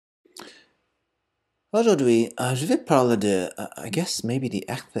Aujourd'hui, je vais parler de, I guess, maybe the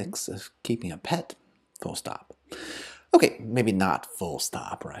ethics of keeping a pet. Full stop. Okay, maybe not full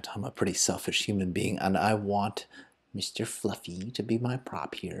stop, right? I'm a pretty selfish human being, and I want Mr. Fluffy to be my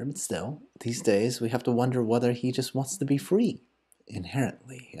prop here, but still, these days we have to wonder whether he just wants to be free.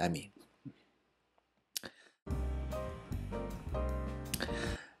 Inherently, I mean.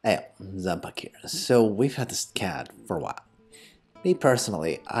 Hey, XenPuck here. So we've had this cat for a while. Me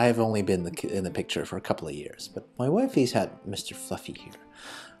personally, I've only been in the picture for a couple of years, but my wifey's had Mr. Fluffy here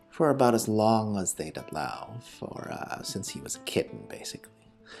for about as long as they'd allow, since he was a kitten,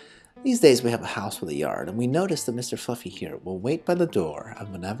 basically. These days we have a house with a yard, and we notice that Mr. Fluffy here will wait by the door,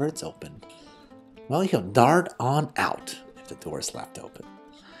 and whenever it's open, well, he'll dart on out if the door is left open.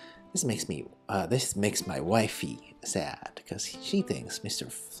 This makes my wifey sad because she thinks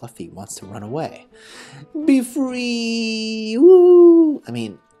Mr. Fluffy wants to run away. Be free! Woo! I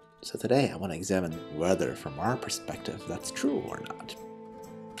mean, so today I want to examine whether, from our perspective, that's true or not.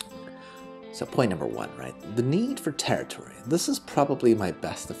 So point number one, right? The need for territory. This is probably my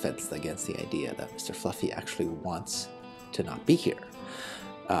best defense against the idea that Mr. Fluffy actually wants to not be here.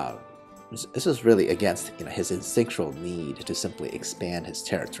 This is really against his instinctual need to simply expand his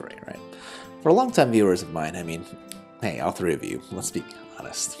territory, right? For long-time viewers of mine, I mean, hey, all three of you, let's be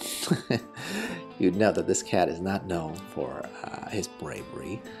honest. You'd know that this cat is not known for his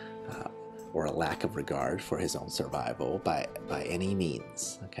bravery or a lack of regard for his own survival by any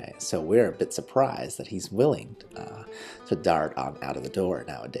means. Okay, so we're a bit surprised that he's willing to dart on out of the door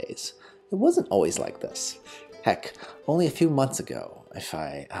nowadays. It wasn't always like this. Heck, only a few months ago, if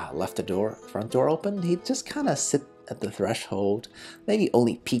I left the front door open, he'd just kind of sit at the threshold, maybe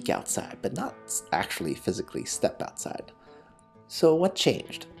only peek outside, but not actually physically step outside. So what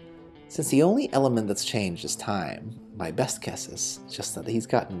changed? Since the only element that's changed is time, my best guess is just that he's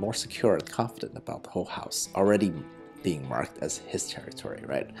gotten more secure and confident about the whole house, already being marked as his territory,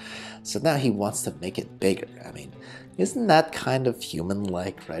 right? So now he wants to make it bigger. I mean, isn't that kind of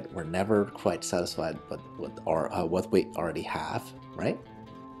human-like, right? We're never quite satisfied with what we already have, right?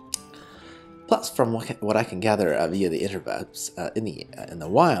 Plus, from what I can gather via the interwebs, in the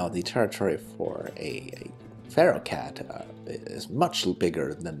wild, the territory for a feral cat is much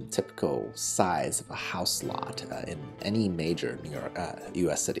bigger than the typical size of a house lot in any major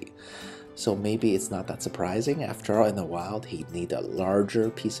U.S. city. So maybe it's not that surprising. After all, in the wild, he'd need a larger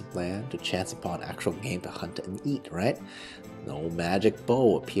piece of land to chance upon actual game to hunt and eat, right? No magic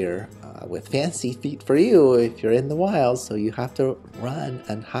bow up here with fancy feet for you if you're in the wild, so you have to run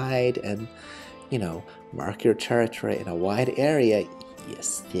and hide and, mark your territory in a wide area. You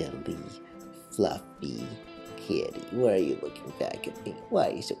silly, fluffy kitty. Why are you looking back at me? Why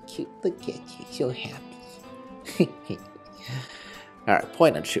are you so cute? Look at you, so happy. Alright,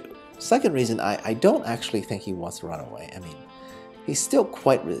 point number two. Second reason, I don't actually think he wants to run away. I mean, he's still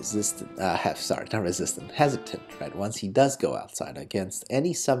quite hesitant, right? Once he does go outside against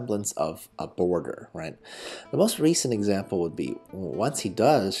any semblance of a border, right? The most recent example would be once he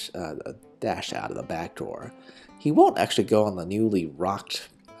does dash out of the back door, he won't actually go on the newly rocked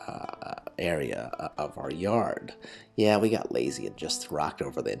area of our yard. Yeah, we got lazy and just rocked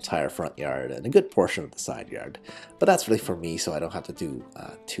over the entire front yard and a good portion of the side yard. But that's really for me, so I don't have to do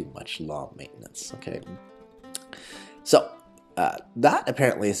too much lawn maintenance, okay? So, that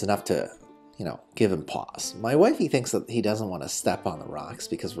apparently is enough to, give him pause. My wifey thinks that he doesn't want to step on the rocks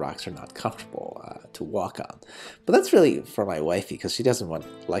because rocks are not comfortable to walk on. But that's really for my wifey because she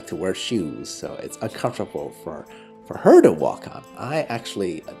doesn't like to wear shoes, so it's uncomfortable for her to walk on. I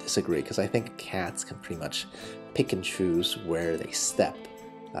actually disagree because I think cats can pretty much pick and choose where they step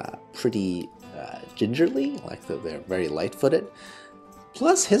pretty gingerly, like they're very light-footed.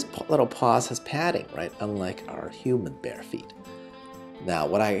 Plus, his little paws has padding, right? Unlike our human bare feet. Now,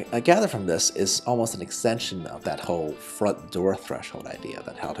 what I gather from this is almost an extension of that whole front door threshold idea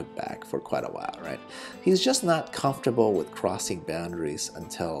that held him back for quite a while, right? He's just not comfortable with crossing boundaries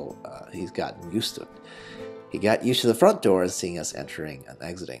until he's gotten used to it. He got used to the front door and seeing us entering and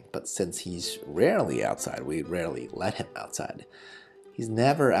exiting, but since he's rarely outside, we rarely let him outside. He's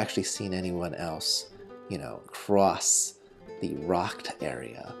never actually seen anyone else, cross the rocked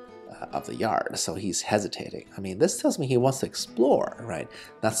area of the yard, so he's hesitating. I mean, this tells me he wants to explore, right?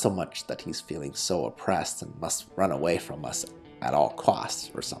 Not so much that he's feeling so oppressed and must run away from us at all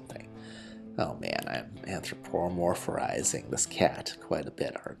costs or something. Oh man, I'm anthropomorphizing this cat quite a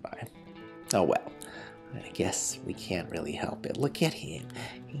bit, aren't I? Oh well. I guess we can't really help it. Look at him.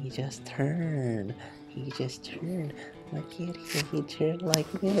 He just turned. Look at him. He turned like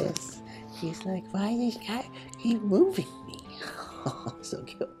this. He's like, why this guy keep moving me? So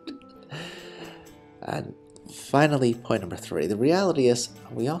cute. And finally, point number 3. The reality is,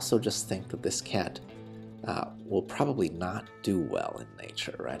 we also just think that this cat will probably not do well in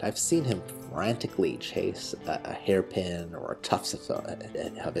nature, right? I've seen him frantically chase a hairpin or a tuft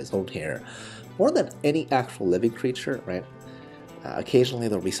of his own hair more than any actual living creature, right? Occasionally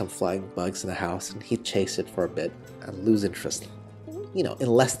there'll be some flying bugs in the house and he'd chase it for a bit and lose interest, you know, in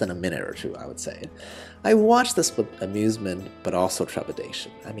less than a minute or two, I would say. I watched this with amusement, but also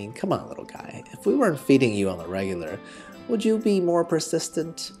trepidation. I mean, come on, little guy. If we weren't feeding you on the regular, would you be more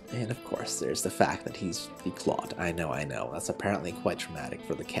persistent? And of course, there's the fact that he's declawed. I know. That's apparently quite traumatic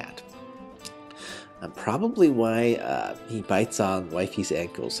for the cat. And probably why he bites on Wifey's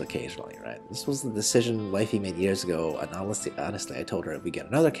ankles occasionally, right? This was the decision Wifey made years ago, and honestly, I told her if we get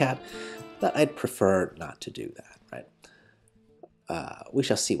another cat, that I'd prefer not to do that, right? We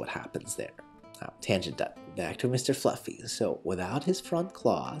shall see what happens there. Now, tangent back to Mr. Fluffy. So, without his front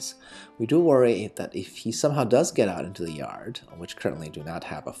claws, we do worry that if he somehow does get out into the yard, which currently do not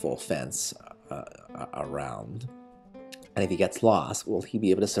have a full fence around, and if he gets lost, will he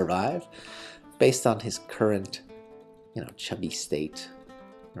be able to survive? Based on his current, you know, chubby state,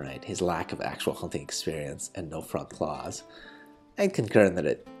 right? His lack of actual hunting experience and no front claws, and concurring that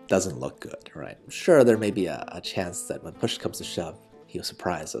it doesn't look good, right? Sure, there may be a chance that when push comes to shove, he'll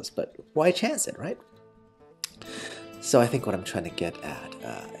surprise us, but why chance it, right? So I think what I'm trying to get at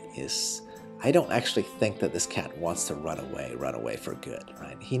is I don't actually think that this cat wants to run away for good,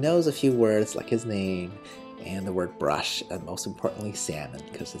 right? He knows a few words like his name and the word brush, and most importantly salmon,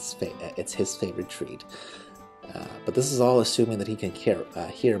 because it's his favorite treat. But this is all assuming that he can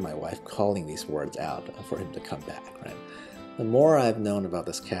hear my wife calling these words out for him to come back, right? The more I've known about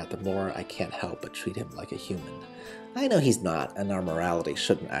this cat, the more I can't help but treat him like a human. I know he's not, and our morality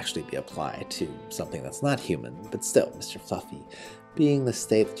shouldn't actually be applied to something that's not human, but still, Mr. Fluffy, being the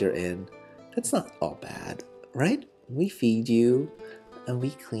state that you're in, that's not all bad, right? We feed you, and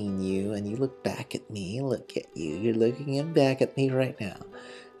we clean you, and you look back at me. Look at you. You're looking back at me right now.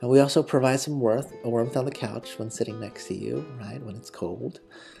 And we also provide some warmth on the couch when sitting next to you, right, when it's cold.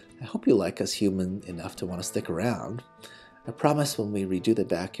 I hope you like us human enough to want to stick around. I promise when we redo the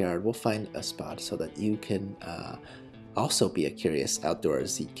backyard, we'll find a spot so that you can also be a curious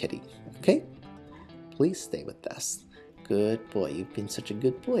outdoorsy kitty, okay? Please stay with us. Good boy. You've been such a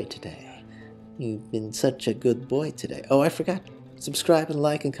good boy today. You've been such a good boy today. Oh, I forgot. Subscribe and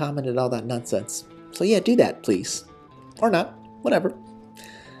like and comment and all that nonsense. So yeah, do that, please. Or not. Whatever.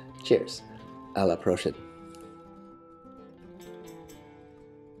 Cheers. À la prochaine.